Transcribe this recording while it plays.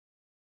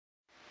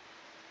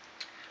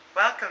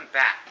Welcome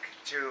back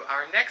to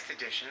our next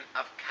edition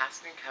of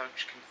Casting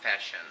Couch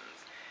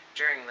Confessions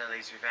during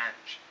Lily's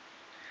Revenge.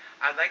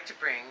 I'd like to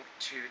bring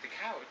to the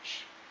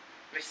couch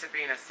Miss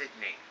Sabina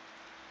Sidney.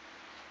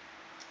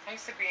 Hi,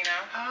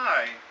 Sabina.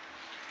 Hi.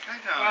 Hi,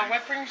 darling. Well,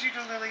 what brings you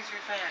to Lily's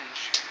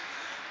Revenge?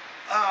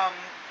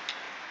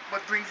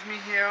 What brings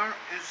me here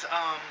is,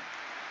 I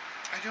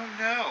don't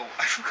know.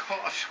 I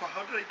forgot.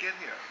 How did I get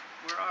here?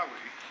 Where are we?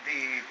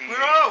 Where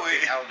are we?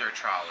 The elder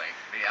trolley.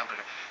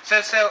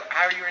 So,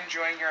 how are you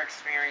enjoying your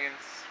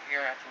experience here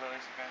at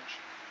Lily's Revenge?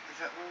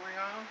 Is that where we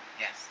are?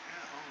 Yes.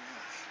 Yeah, oh,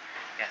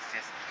 yes.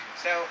 Yes.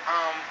 So,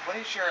 what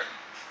is your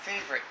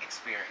favorite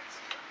experience?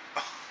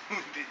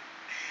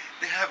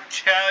 They have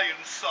Italian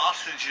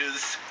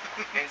sausages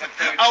And some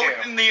food out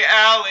too. in the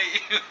alley.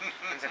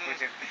 And some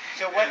food too.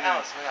 So what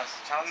else?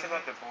 Tell us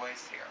about the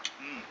boys here.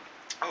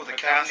 Oh, the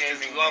Without cast is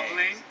naming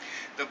lovely. names.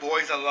 The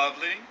boys are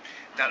lovely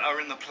that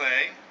are in the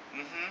play.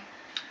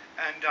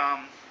 And,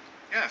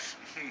 yes,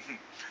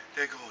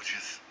 they're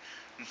gorgeous.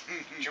 Do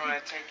you want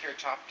to take your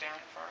top down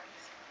for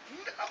us?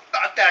 I'm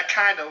not that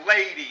kind of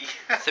lady.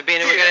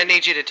 Sabina, we're going to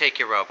need you to take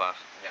your robe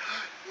off.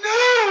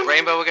 No!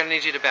 Rainbow, we're going to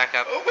need you to back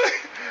up. Oh my...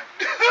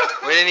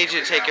 We're going to need you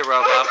to take your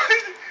robe off.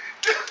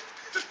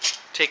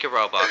 Take your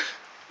robe off.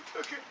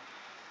 Okay.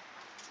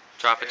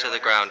 Drop it to the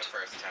ground.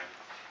 First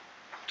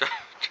time.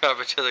 Drop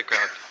it to the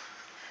ground.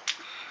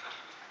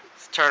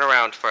 Let's turn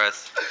around for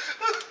us.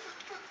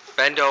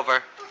 Bend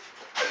over.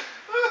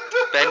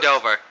 Bend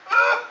over.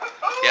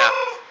 Yeah.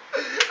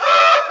 This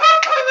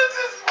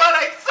is what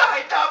I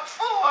signed up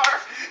for.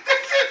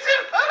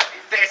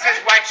 This is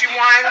what you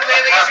want,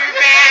 Lily's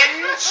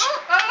Revenge?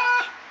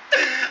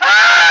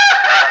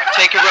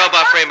 Take your robe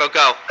off, Rainbow.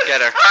 Go.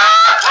 Get her.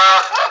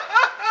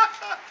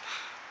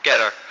 Get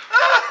her.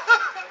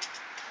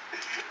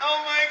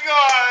 Oh my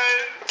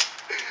god.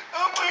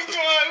 Oh my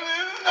god.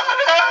 This is not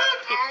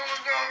happening.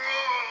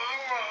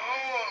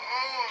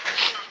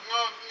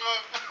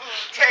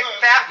 Take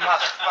that,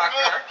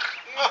 motherfucker.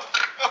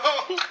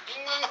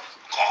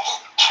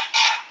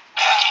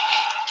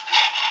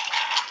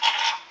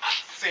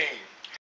 Scene.